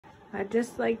I'd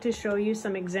just like to show you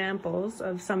some examples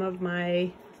of some of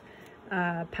my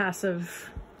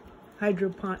passive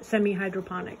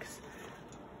semi-hydroponics.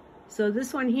 So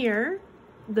this one here,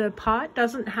 the pot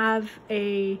doesn't have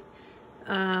a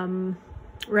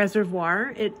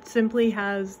reservoir. It simply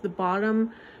has the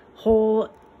bottom hole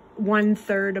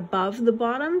 1/3 above the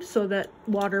bottom so that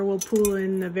water will pool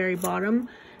in the very bottom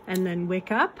and then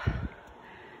wick up.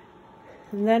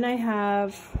 And then I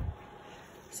have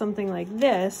something like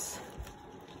this,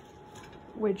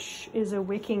 which is a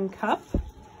wicking cup,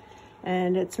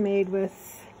 and it's made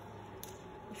with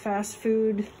fast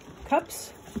food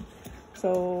cups.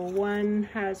 So one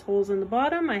has holes in the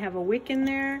bottom, I have a wick in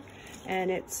there, and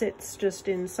it sits just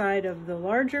inside of the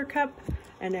larger cup,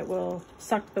 and it will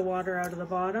suck the water out of the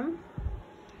bottom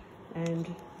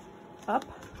and up.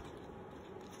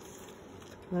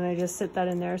 And then I just sit that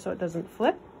in there so it doesn't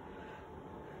flip.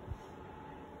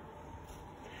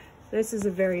 This is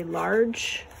a very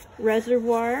large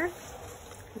reservoir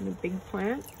and a big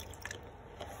plant.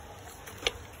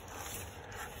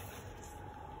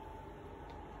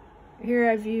 Here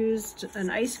I've used an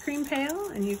ice cream pail,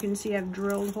 and you can see I've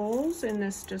drilled holes in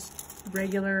this just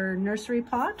regular nursery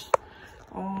pot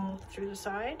all through the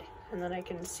side, and then I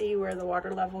can see where the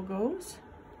water level goes.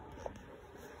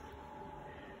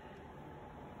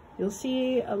 You'll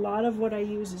see a lot of what I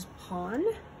use is pon,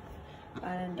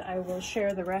 and I will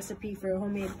share the recipe for a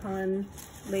homemade pon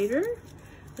later.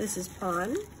 This is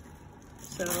pon.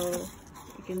 So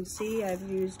you can see I've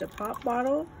used a pop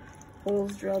bottle,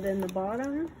 holes drilled in the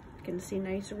bottom. You can see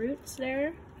nice roots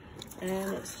there,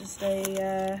 and it's just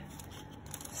a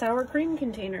sour cream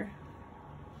container.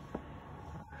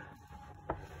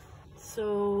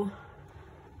 So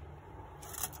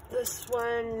this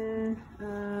one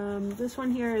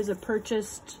here is a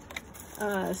purchased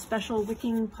special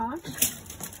wicking pot.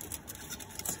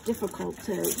 It's difficult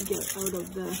to get out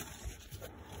of the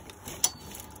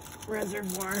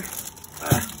reservoir.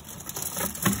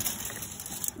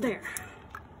 There.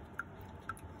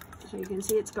 So you can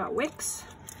see it's got wicks.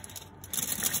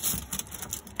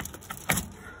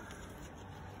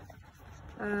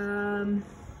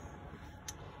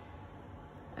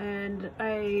 And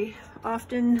I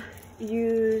often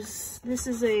use, this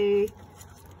is a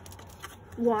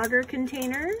water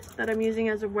container that I'm using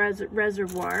as a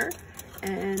reservoir,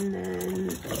 and then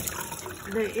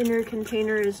the inner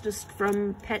container is just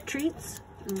from pet treats.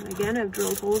 And again, I've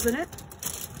drilled holes in it.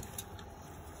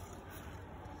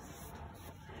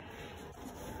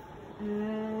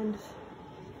 And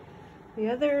the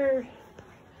other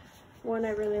one I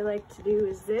really like to do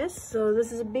is this. So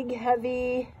this is a big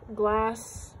heavy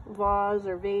glass vase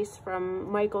or vase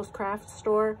from Michael's Craft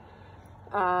Store.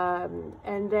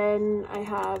 And then I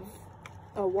have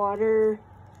a water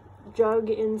jug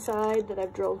inside that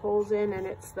I've drilled holes in, and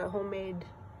it's the homemade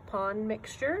pon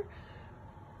mixture.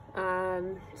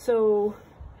 So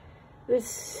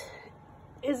this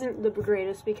isn't the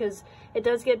greatest because it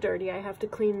does get dirty. I have to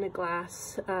clean the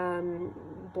glass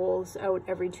bowls out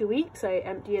every 2 weeks. I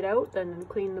empty it out, then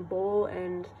clean the bowl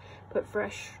and put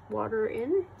fresh water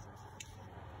in.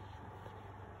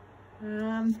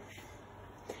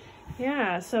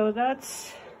 Yeah, so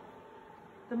that's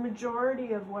the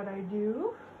majority of what I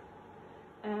do.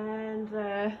 And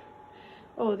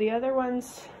oh, the other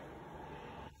ones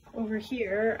over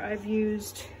here I've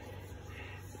used.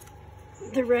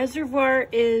 The reservoir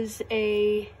is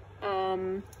a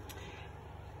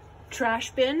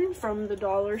trash bin from the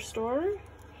dollar store,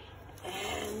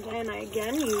 and then I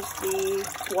again use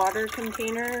the water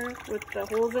container with the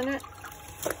holes in it.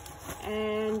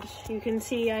 And you can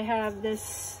see I have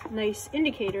this nice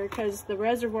indicator because the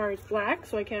reservoir is black,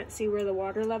 so I can't see where the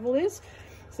water level is.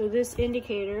 So this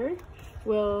indicator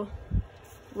will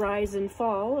rise and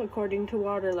fall according to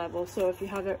water level. So if you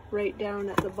have it right down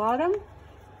at the bottom,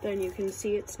 then you can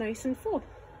see it's nice and full.